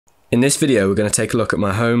In this video we're going to take a look at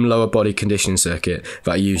my home lower body conditioning circuit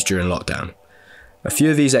that I used during lockdown. A few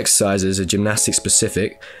of these exercises are gymnastics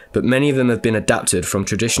specific, but many of them have been adapted from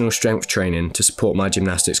traditional strength training to support my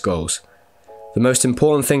gymnastics goals. The most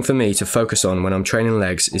important thing for me to focus on when I'm training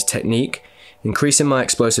legs is technique, increasing my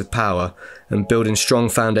explosive power, and building strong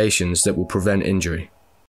foundations that will prevent injury.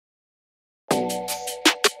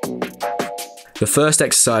 The first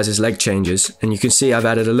exercise is leg changes, and you can see I've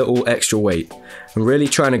added a little extra weight. I'm really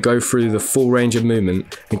trying to go through the full range of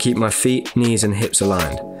movement and keep my feet, knees and hips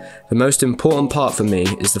aligned. The most important part for me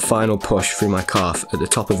is the final push through my calf at the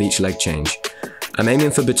top of each leg change. I'm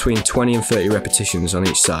aiming for between 20 and 30 repetitions on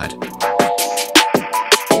each side.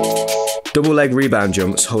 Double leg rebound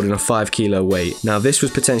jumps holding a 5 kilo weight. Now this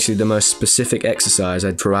was potentially the most specific exercise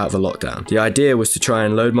I'd throughout the lockdown. The idea was to try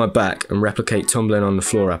and load my back and replicate tumbling on the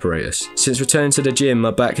floor apparatus. Since returning to the gym,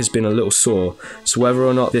 my back has been a little sore, so whether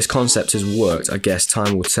or not this concept has worked, I guess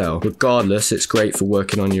time will tell. Regardless, it's great for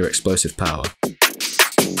working on your explosive power.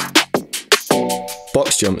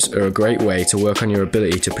 Box jumps are a great way to work on your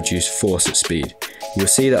ability to produce force at speed. You'll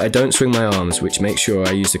see that I don't swing my arms, which makes sure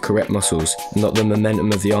I use the correct muscles and not the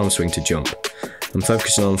momentum of the arm swing to jump. I'm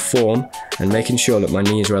focusing on form and making sure that my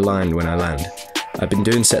knees are aligned when I land. I've been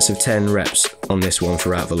doing sets of 10 reps on this one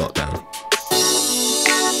throughout the lockdown.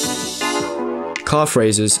 Calf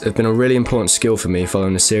raises have been a really important skill for me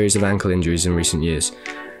following a series of ankle injuries in recent years.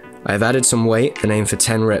 I have added some weight and aim for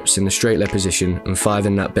 10 reps in the straight leg position and 5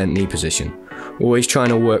 in that bent knee position. Always trying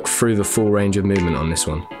to work through the full range of movement on this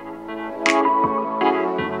one.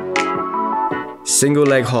 Single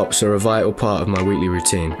leg hops are a vital part of my weekly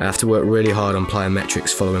routine. I have to work really hard on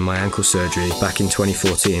plyometrics following my ankle surgery back in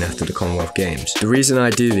 2014 after the Commonwealth Games. The reason I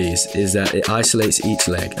do these is that it isolates each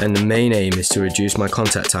leg, and the main aim is to reduce my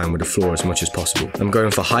contact time with the floor as much as possible. I'm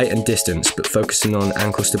going for height and distance, but focusing on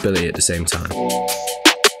ankle stability at the same time.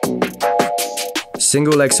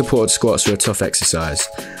 Single leg supported squats are a tough exercise.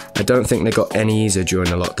 I don't think they got any easier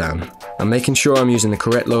during the lockdown. I'm making sure I'm using the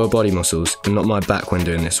correct lower body muscles and not my back when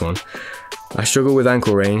doing this one. I struggle with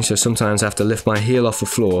ankle range, so sometimes I have to lift my heel off the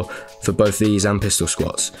floor for both these and pistol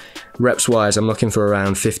squats. Reps wise, I'm looking for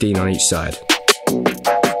around 15 on each side.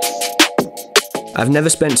 I've never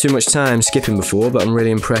spent too much time skipping before, but I'm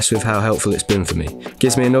really impressed with how helpful it's been for me. It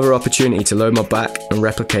gives me another opportunity to load my back and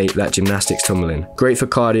replicate that gymnastics tumbling. Great for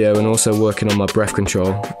cardio and also working on my breath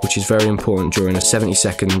control, which is very important during a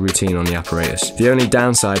 70-second routine on the apparatus. The only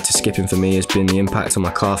downside to skipping for me has been the impact on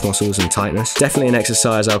my calf muscles and tightness. Definitely an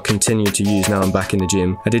exercise I'll continue to use now I'm back in the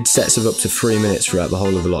gym. I did sets of up to 3 minutes throughout the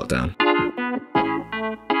whole of the lockdown.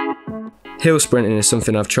 Hill sprinting is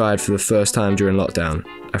something I've tried for the first time during lockdown.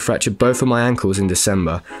 I fractured both of my ankles in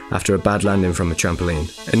December after a bad landing from a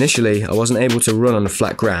trampoline. Initially, I wasn't able to run on the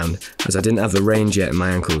flat ground as I didn't have the range yet in my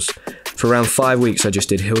ankles. For around 5 weeks I just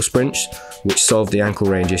did hill sprints, which solved the ankle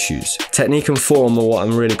range issues. Technique and form are what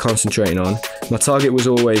I'm really concentrating on. My target was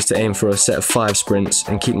always to aim for a set of 5 sprints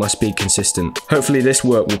and keep my speed consistent. Hopefully this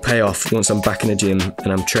work will pay off once I'm back in the gym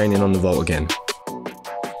and I'm training on the vault again.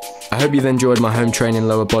 I hope you've enjoyed my home training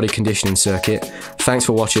lower body conditioning circuit. Thanks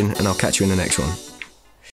for watching, and I'll catch you in the next one.